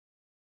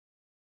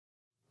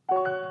Ett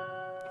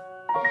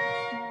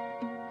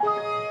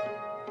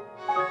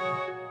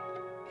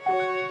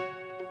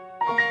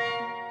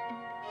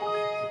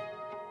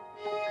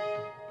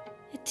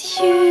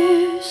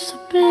ljus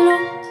och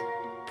blått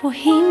på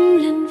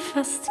himlen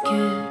fast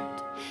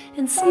gult.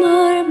 En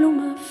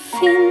smörblomma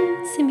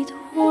finns i mitt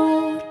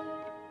hår.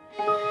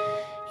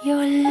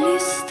 Jag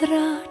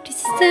lystrar till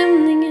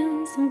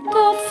stämningen som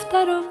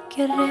doftar av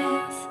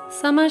gräs.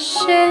 Samma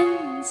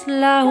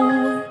känsla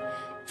år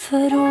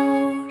för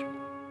år.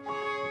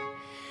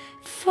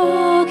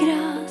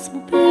 Fagra små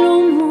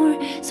blommor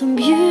som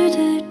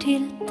bjuder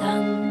till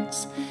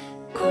dans.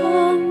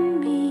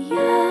 Kom i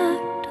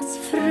hjärtats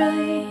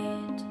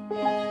fröjd.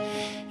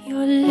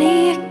 Jag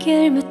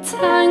leker med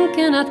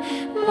tanken att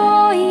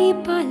vara i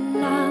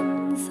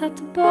balans.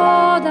 Att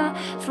bada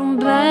från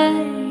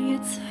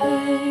bergets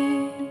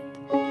höjd.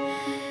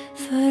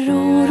 För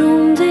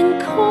oron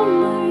den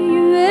kommer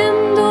ju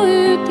ändå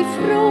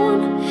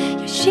utifrån.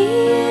 Jag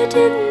ger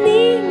den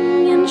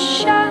ingen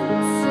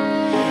chans.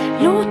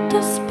 Låt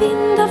oss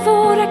binda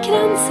våra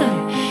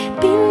kransar.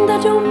 Binda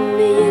dem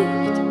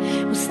mjukt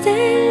och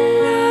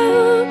ställa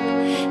upp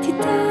till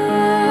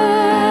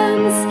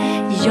dans.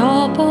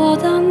 Jag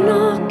badar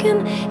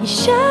naken i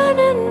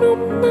kärnen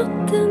om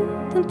natten.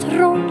 Den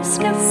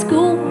trollska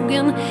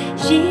skogen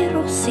ger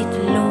oss sitt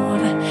lov.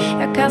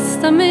 Jag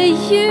kastar mig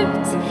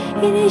ut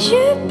i det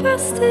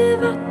djupaste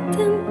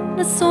vatten.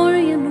 När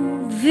sorgen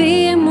och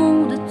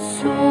vemodet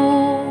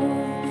sov.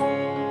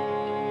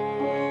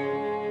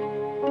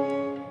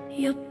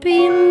 Jag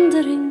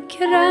binder en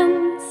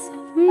krans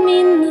av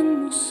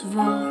minnen och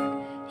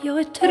svar. Jag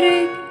är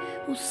trygg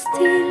och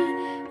still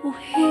och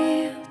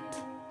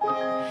het.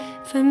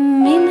 För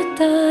minnet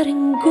är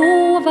en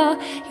gåva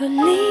jag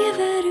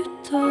lever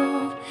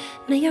utav.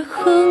 När jag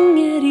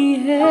sjunger i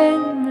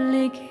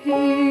hemlighet.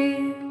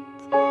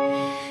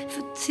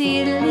 För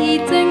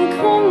tilliten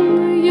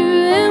kommer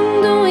ju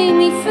ändå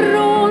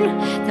inifrån.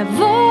 Där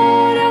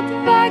varat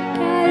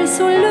vaggar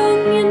så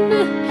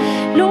lugn.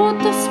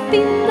 Låt oss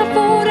binda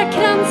våra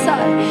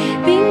kransar.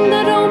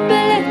 Binda dem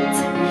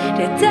lätt.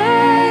 Det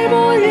är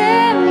vår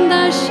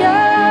enda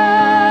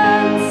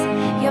chans.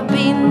 Jag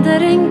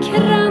binder en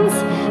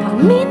krans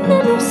av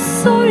minnen och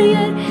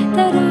sorger.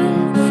 Där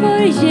all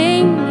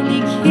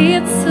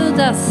förgänglighet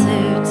suddas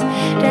ut.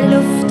 Där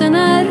luften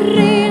är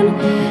ren.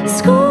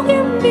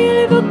 Skogen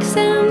blir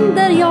vuxen.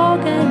 Där jag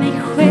är mig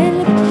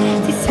själv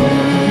till slut.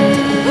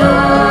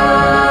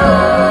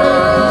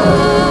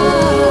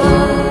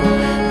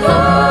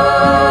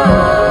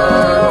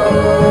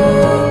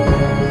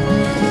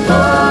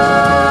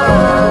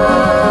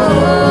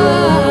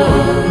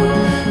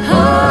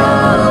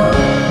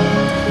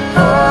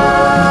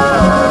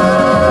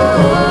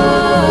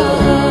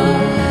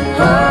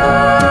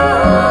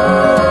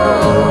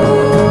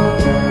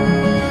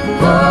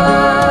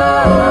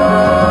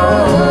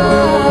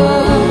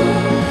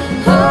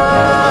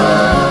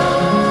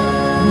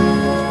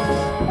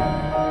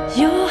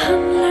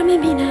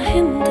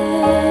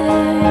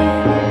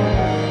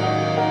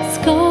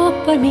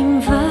 Min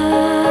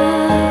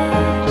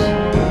värld.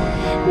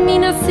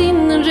 Mina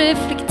sinnen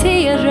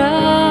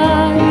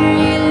reflekterar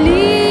i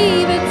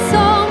livet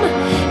som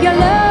jag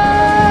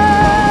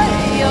lär.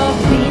 Jag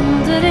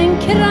binder en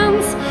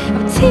krans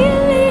av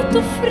tillit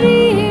och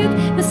frihet.